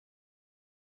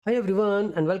Hi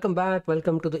everyone and welcome back.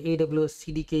 Welcome to the AWS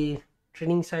CDK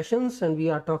training sessions, and we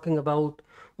are talking about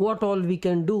what all we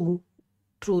can do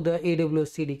through the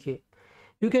AWS CDK.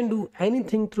 You can do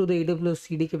anything through the AWS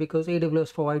CDK because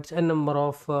AWS provides a number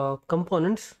of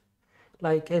components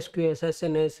like SQS,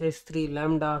 SNS, S3,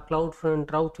 Lambda,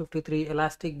 CloudFront, Route 53,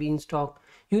 Elastic Beanstalk,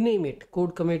 you name it,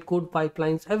 code commit, code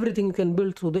pipelines, everything you can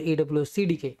build through the AWS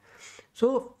CDK.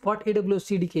 So what AWS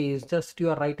CDK is, just you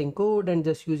are writing code and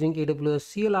just using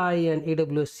AWS CLI and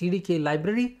AWS CDK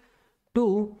library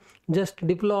to just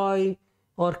deploy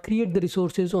or create the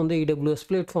resources on the AWS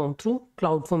platform through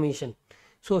CloudFormation.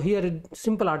 So here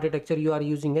simple architecture, you are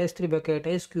using S3 bucket,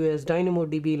 SQS,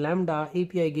 DynamoDB, Lambda,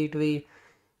 API Gateway,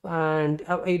 and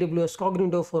AWS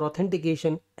Cognito for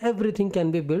authentication. Everything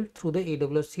can be built through the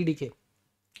AWS CDK.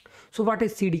 So what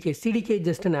is CDK? CDK is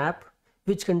just an app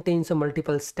which contains a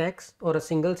multiple stacks or a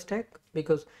single stack,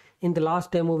 because in the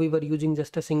last demo we were using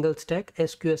just a single stack,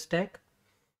 SQS stack,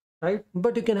 right?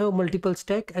 But you can have multiple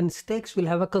stack, and stacks will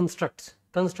have a constructs.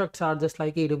 Constructs are just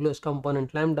like AWS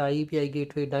component, Lambda, API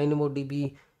Gateway,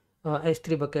 DynamoDB,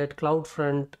 S3 bucket,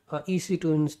 CloudFront, EC2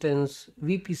 instance,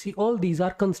 VPC, all these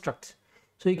are constructs.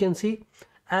 So you can see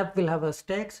app will have a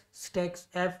stacks.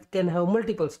 App can have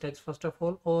multiple stacks first of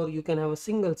all, or you can have a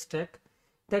single stack.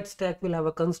 That stack will have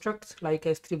a constructs like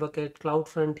S3 bucket,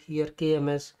 CloudFront, here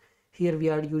KMS, here we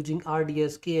are using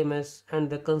RDS, KMS, and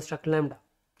the construct Lambda.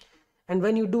 And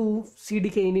when you do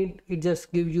CDK init, it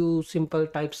just gives you simple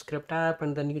TypeScript app,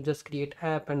 and then you just create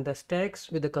app and the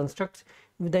stacks with the constructs.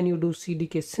 Then you do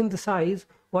CDK synthesize.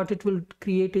 What it will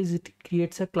create is it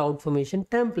creates a CloudFormation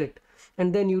template,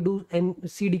 and then you do an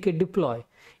CDK deploy.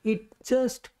 It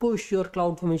just push your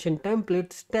CloudFormation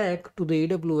template stack to the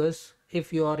AWS.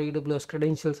 If your AWS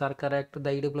credentials are correct, the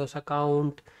AWS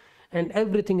account and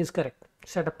everything is correct,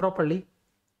 set up properly,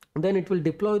 then it will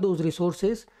deploy those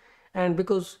resources. And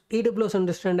because AWS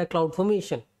understand a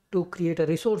CloudFormation to create a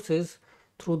resources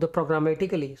through the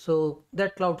programmatically, so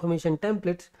that CloudFormation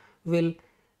templates will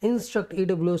instruct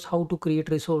AWS how to create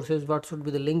resources, what should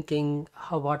be the linking,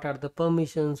 what are the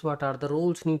permissions, what are the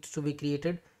roles needs to be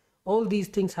created. All these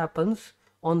things happens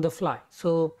on the fly.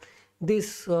 So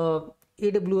this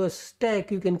AWS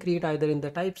stack you can create either in the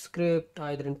TypeScript,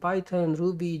 either in Python,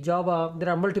 Ruby, Java. There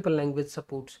are multiple language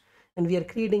supports, and we are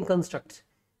creating constructs.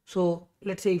 So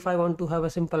let's say if I want to have a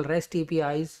simple REST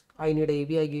APIs, I need a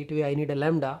API gateway, I need a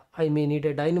Lambda, I may need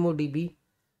a DynamoDB,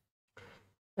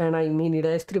 and I may need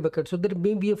a S3 bucket. So there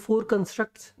may be a 4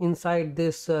 constructs inside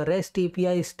this REST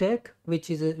API stack, which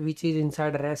is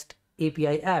inside a REST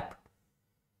API app.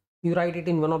 You write it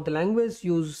in one of the languages,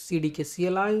 use CDK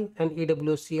CLI and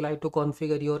AWS CLI to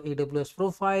configure your AWS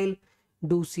profile,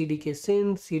 do CDK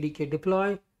synth, CDK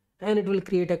deploy, and it will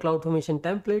create a CloudFormation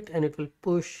template, and it will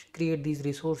create these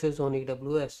resources on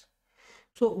AWS.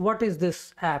 So what is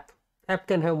this app? App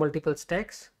can have multiple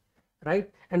stacks, right?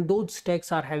 And those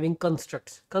stacks are having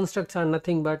constructs. Constructs are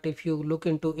nothing but, if you look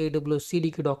into AWS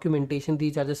CDK documentation,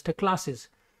 these are just classes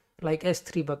like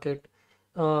S3 bucket,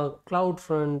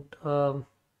 CloudFront,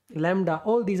 Lambda.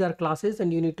 All these are classes,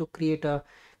 and you need to create a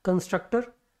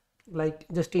constructor, like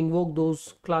just invoke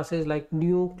those classes like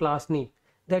new class name,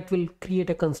 that will create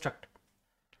a construct.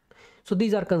 So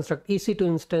these are construct: EC2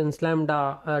 instance,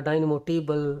 Lambda, Dynamo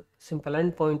table, simple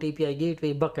endpoint, API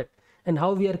gateway, bucket. And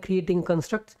how we are creating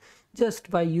constructs? Just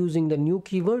by using the new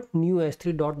keyword, new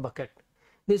s3 dot bucket.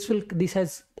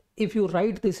 If you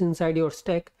write this inside your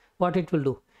stack, what it will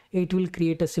do? It will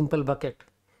create a simple bucket.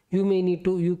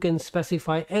 You can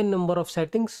specify n number of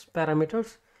settings,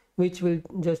 parameters, which will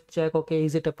just check, okay,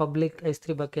 is it a public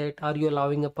S3 bucket? Are you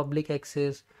allowing a public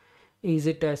access? Is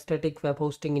it a static web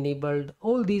hosting enabled?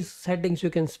 All these settings you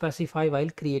can specify while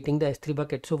creating the S3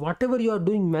 bucket. So whatever you are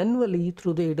doing manually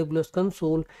through the AWS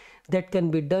console, that can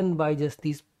be done by just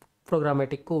these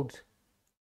programmatic codes.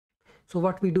 So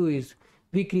what we do is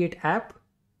we create app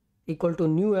equal to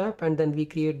new app, and then we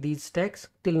create these stacks.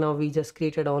 Till now we just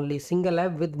created only single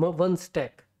app with one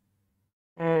stack,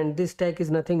 and this stack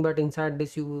is nothing but inside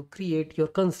this you create your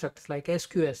constructs like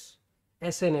SQS,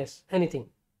 SNS, anything.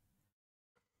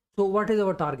 So what is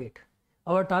our target?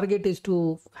 Our target is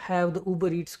to have the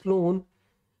Uber Eats clone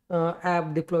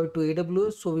app deployed to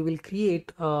AWS. So we will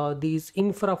create these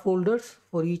infra folders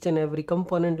for each and every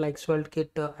component, like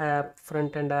SvelteKit app,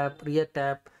 front-end app, React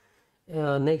app,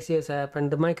 Next.js app,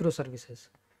 and the microservices,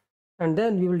 and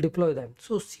then we will deploy them.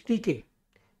 So CDK,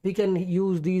 we can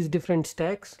use these different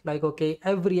stacks, like, okay,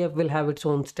 every app will have its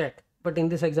own stack, but in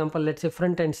this example, let's say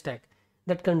front-end stack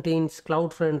that contains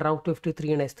CloudFront, Route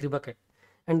 53, and S3 bucket,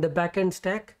 and the backend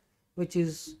stack, which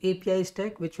is API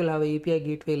stack, which will have API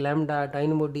gateway, Lambda,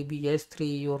 DynamoDB,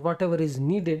 S3, or whatever is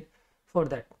needed for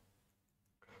that.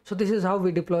 So this is how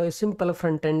we deploy a simple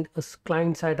front-end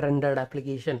client-side rendered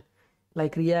application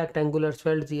like React, Angular,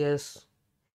 Svelte.js,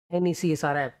 any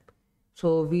CSR app.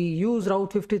 So we use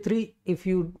Route 53 if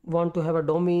you want to have a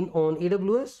domain on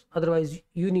AWS. Otherwise,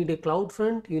 you need a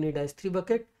CloudFront, you need a S3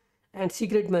 bucket, and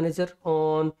secret manager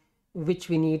on which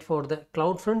we need for the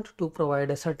CloudFront to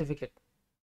provide a certificate.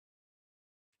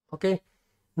 Okay,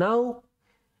 now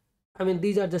I mean,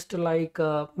 these are just like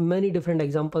many different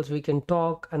examples we can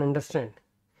talk and understand.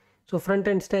 So front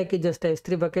end stack is just a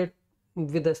S3 bucket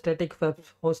with a static web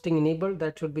hosting enabled.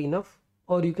 That should be enough.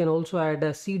 Or you can also add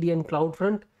a CDN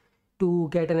CloudFront to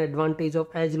get an advantage of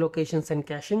edge locations and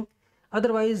caching.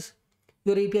 Otherwise,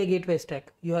 your API gateway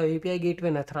stack, you have API gateway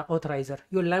and authorizer,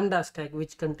 your Lambda stack,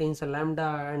 which contains a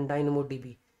Lambda and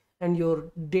DynamoDB, and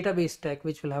your database stack,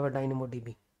 which will have a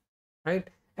DynamoDB, right?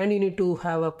 And you need to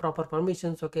have a proper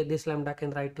permissions. Okay, this Lambda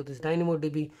can write to this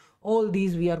DynamoDB. All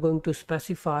these we are going to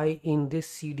specify in this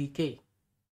CDK.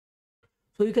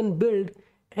 So you can build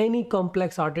any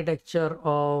complex architecture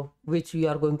of which we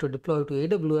are going to deploy to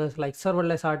AWS, like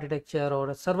serverless architecture or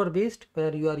a server based,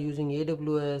 where you are using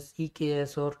AWS,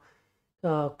 EKS or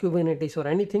Kubernetes or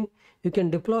anything. You can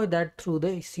deploy that through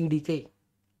the CDK.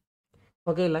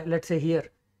 Okay, like let's say here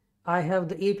I have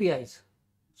the APIs.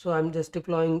 So I'm just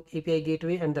deploying API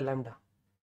gateway and the Lambda.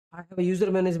 I have a user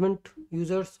management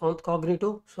users on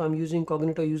Cognito. So I'm using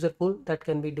Cognito user pool that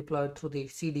can be deployed through the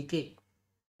CDK.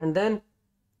 And then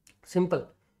simple.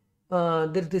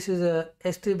 This is a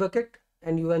S3 bucket,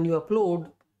 and when you upload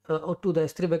to the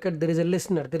S3 bucket, there is a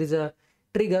listener. There is a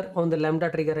trigger on the Lambda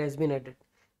trigger has been added.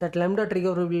 That Lambda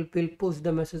trigger will push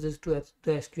the messages to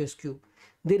the SQS queue.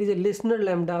 There is a listener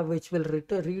Lambda which will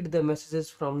read the messages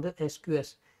from the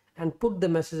SQS and put the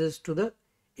messages to the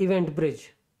event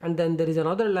bridge. And then there is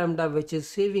another Lambda which is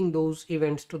saving those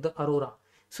events to the Aurora.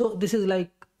 So this is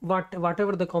like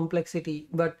whatever the complexity,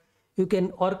 but you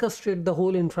can orchestrate the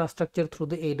whole infrastructure through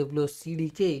the AWS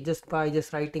CDK just by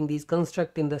writing these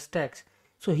construct in the stacks.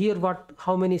 So here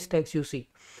how many stacks you see?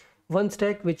 One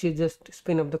stack which is just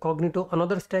spin up the Cognito,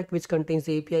 another stack which contains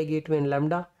the API gateway and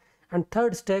Lambda, and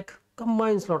third stack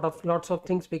combines lots of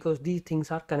things because these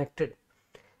things are connected.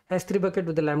 S3 bucket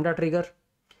with the Lambda trigger,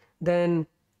 then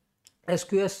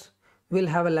SQS will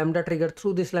have a Lambda trigger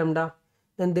through this Lambda.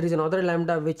 Then there is another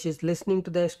Lambda which is listening to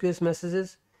the SQS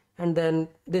messages, and then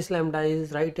this Lambda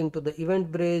is writing to the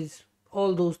event bridge.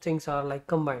 All those things are like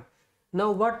combined.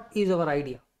 Now what is our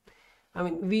idea? I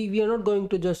mean, we are not going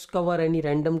to just cover any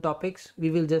random topics.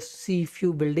 We will just see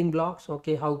few building blocks.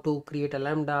 Okay, how to create a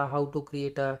Lambda, how to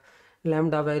create a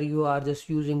Lambda where you are just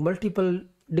using multiple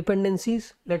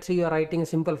dependencies. Let's say you are writing a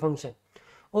simple function,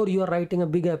 or you are writing a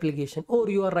big application, or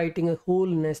you are writing a whole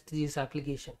NestJS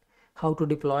application. How to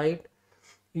deploy it?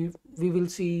 We will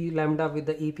see Lambda with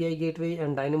the API gateway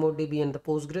and DynamoDB and the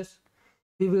Postgres.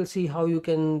 We will see how you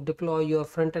can deploy your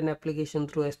front-end application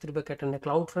through S3 bucket and a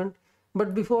CloudFront.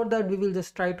 But before that, we will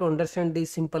just try to understand these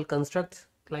simple constructs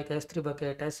like S3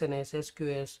 bucket, SNS,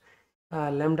 SQS,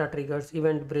 Lambda triggers,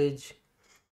 event bridge,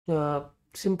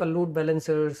 simple load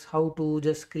balancers, how to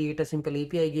just create a simple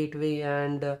API gateway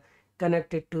and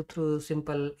connect it through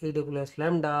simple AWS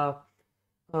Lambda.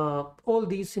 All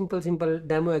these simple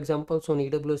demo examples on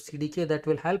AWS CDK that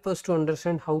will help us to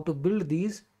understand how to build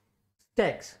these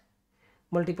stacks,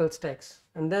 multiple stacks,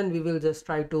 and then we will just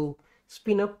try to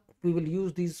spin up. We will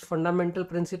use these fundamental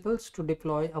principles to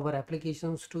deploy our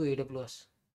applications to AWS.